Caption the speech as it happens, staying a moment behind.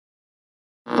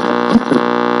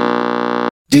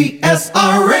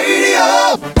DSR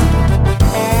Radio.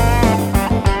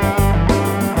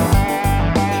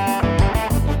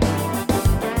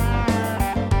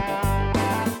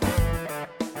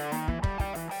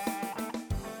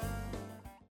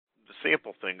 The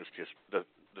sample thing is just the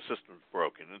system's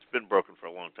broken. It's been broken for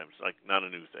a long time. It's like not a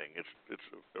new thing. It's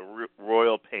a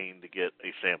royal pain to get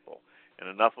a sample, and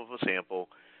enough of a sample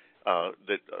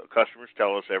that customers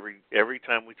tell us every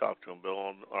time we talk to them, Bill,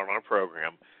 on our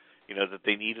program, that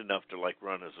they need enough to like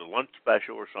run as a lunch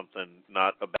special or something,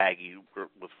 not a baggie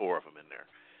with four of them in there.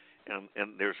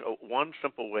 And there's one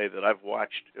simple way that I've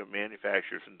watched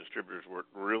manufacturers and distributors work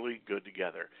really good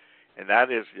together, and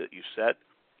that is that you set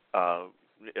a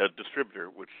distributor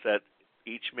would set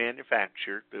each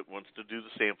manufacturer that wants to do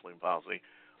the sampling policy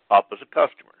up as a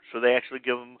customer. So they actually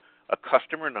give them a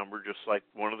customer number just like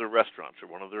one of their restaurants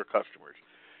or one of their customers.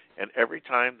 And every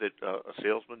time that a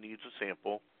salesman needs a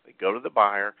sample, they go to the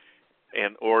buyer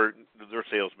or their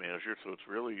sales manager, so it's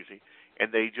real easy,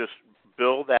 and they just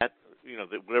bill that,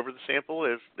 that whatever the sample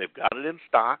is, they've got it in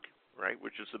stock, right,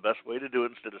 which is the best way to do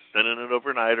it instead of sending it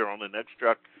overnight or on the next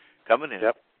truck coming in.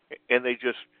 Yep. And they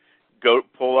just go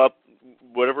pull up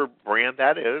whatever brand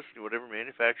that is, whatever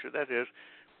manufacturer that is,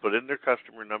 put in their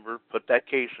customer number, put that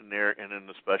case in there, and in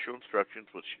the special instructions,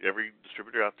 which every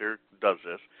distributor out there does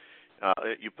this,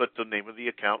 you put the name of the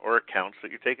account or accounts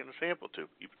that you're taking the sample to.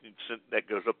 That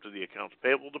goes up to the accounts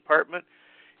payable department,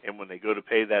 and when they go to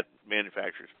pay that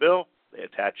manufacturer's bill, they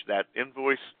attach that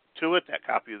invoice to it, that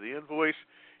copy of the invoice,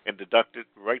 and deduct it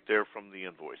right there from the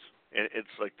invoice. And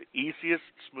it's like the easiest,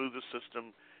 smoothest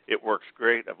system. It works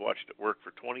great. I've watched it work for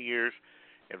 20 years,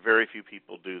 and very few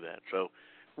people do that. So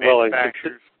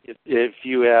manufacturers... Well, if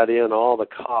you add in all the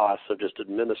costs of just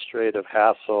administrative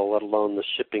hassle, let alone the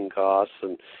shipping costs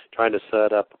and trying to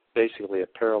set up basically a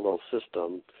parallel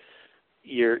system,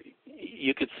 you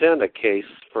could send a case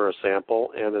for a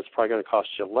sample, and it's probably going to cost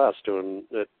you less doing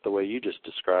it the way you just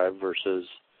described versus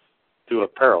through a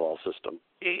parallel system.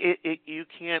 You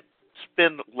can't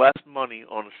spend less money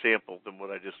on a sample than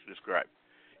what I just described.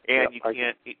 And you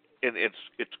can't, and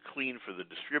it's clean for the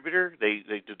distributor. They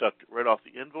deduct it right off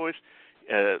the invoice.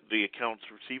 The accounts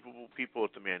receivable people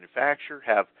at the manufacturer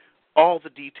have all the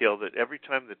detail that every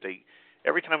time a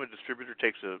distributor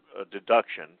takes a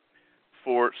deduction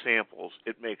for samples,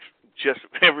 it makes just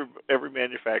every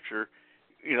manufacturer,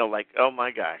 like, oh my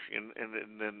gosh, and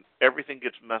then everything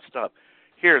gets messed up.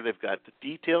 Here they've got the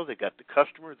detail, they got the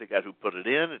customer, they got who put it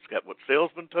in, it's got what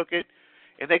salesman took it.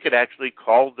 And they could actually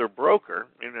call their broker,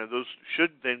 those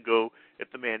should then go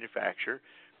at the manufacturer,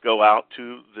 go out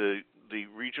to the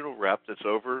regional rep that's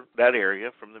over that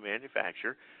area from the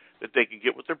manufacturer, that they can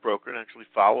get with their broker and actually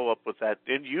follow up with that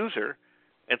end user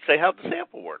and say, how'd the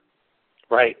sample work?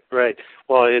 Right.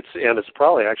 Well, it's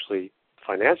probably actually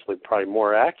financially probably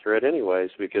more accurate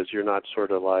anyways, because you're not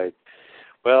sort of like,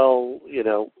 well,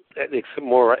 it's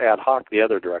more ad hoc the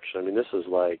other direction. I mean, this is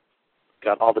like,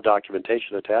 got all the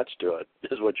documentation attached to it,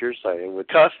 is what you're saying. With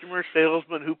customer,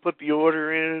 salesman, who put the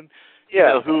order in,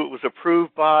 who it was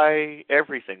approved by,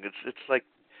 everything. It's like,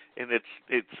 and it's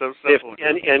so simple.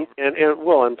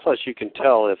 And plus you can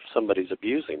tell if somebody's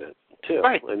abusing it too.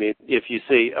 Right. I mean, if you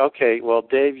see, okay, well,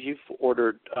 Dave, you've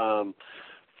ordered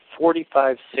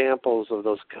 45 samples of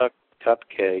those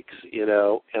cupcakes,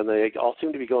 and they all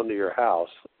seem to be going to your house.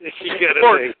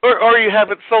 or you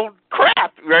haven't sold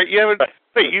crap, right? You haven't.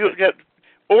 But you got.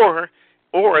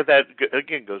 Or that,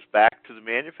 again, goes back to the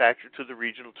manufacturer, to the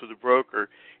regional, to the broker,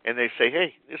 and they say,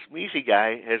 hey, this Measy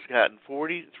guy has gotten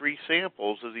 43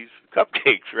 samples of these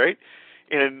cupcakes, right?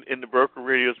 And the broker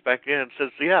radios back in and says,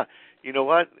 yeah, you know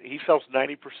what? He sells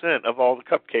 90% of all the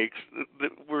cupcakes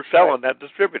that we're selling that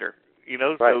distributor,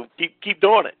 so keep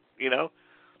doing it,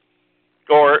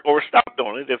 Or stop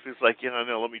doing it if it's like,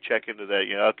 no, let me check into that.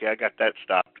 Okay, I got that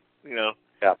stopped, Yeah,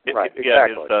 right,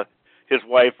 exactly. Yeah, his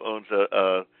wife owns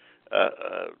a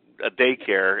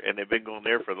daycare, and they've been going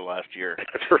there for the last year.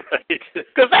 Right.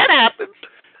 Because that happens.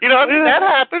 That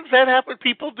happens. That happens.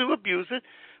 People do abuse it.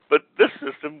 But this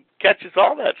system catches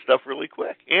all that stuff really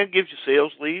quick and gives you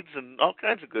sales leads and all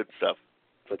kinds of good stuff.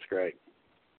 That's great.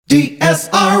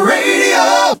 DSR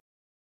Radio.